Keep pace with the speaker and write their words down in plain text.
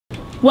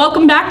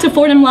Welcome back to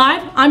Fordham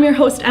Live. I'm your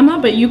host Emma,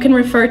 but you can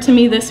refer to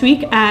me this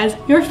week as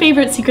your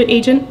favorite secret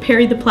agent,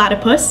 Perry the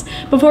Platypus.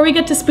 Before we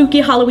get to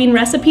spooky Halloween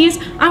recipes,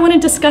 I want to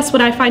discuss what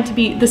I find to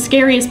be the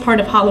scariest part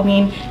of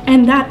Halloween,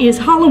 and that is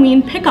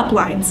Halloween pickup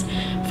lines.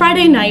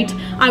 Friday night,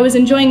 I was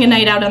enjoying a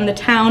night out on the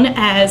town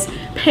as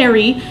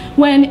Perry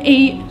when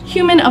a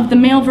human of the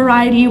male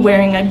variety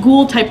wearing a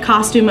ghoul-type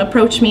costume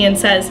approached me and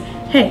says,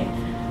 "Hey,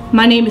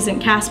 my name isn't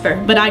Casper,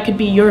 but I could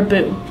be your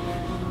boo."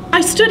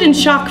 I stood in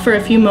shock for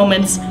a few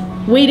moments,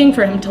 waiting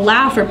for him to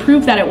laugh or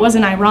prove that it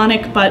wasn't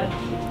ironic, but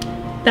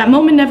that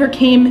moment never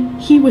came.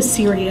 He was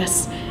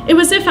serious. It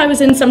was as if I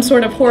was in some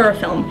sort of horror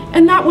film,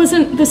 and that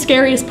wasn't the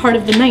scariest part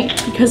of the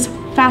night, because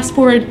fast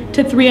forward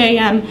to 3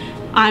 a.m.,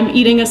 I'm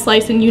eating a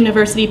slice in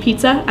university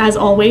pizza, as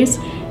always,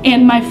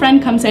 and my friend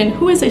comes in,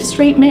 who is a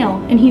straight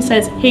male, and he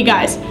says, "Hey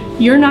guys,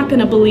 you're not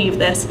gonna believe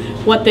this,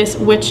 what this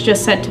witch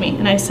just said to me."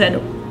 And I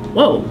said,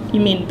 "Whoa, you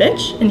mean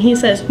bitch?" And he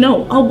says,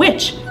 "No, a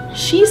witch.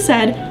 She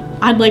said,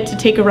 I'd like to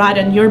take a ride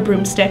on your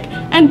broomstick,"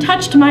 and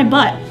touched my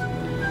butt.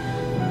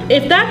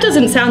 If that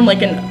doesn't sound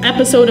like an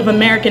episode of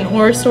American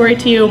Horror Story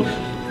to you,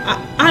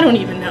 I don't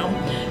even know.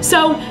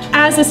 So,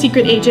 as a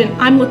secret agent,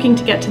 I'm looking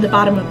to get to the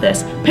bottom of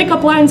this.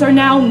 Pickup lines are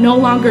now no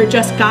longer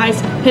just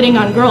guys hitting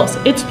on girls.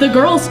 It's the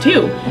girls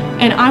too.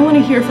 And I want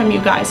to hear from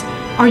you guys.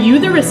 Are you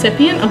the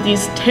recipient of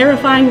these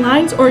terrifying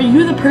lines, or are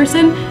you the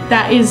person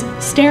that is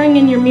staring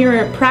in your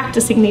mirror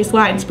practicing these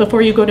lines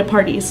before you go to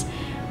parties?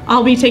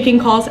 I'll be taking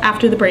calls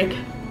after the break.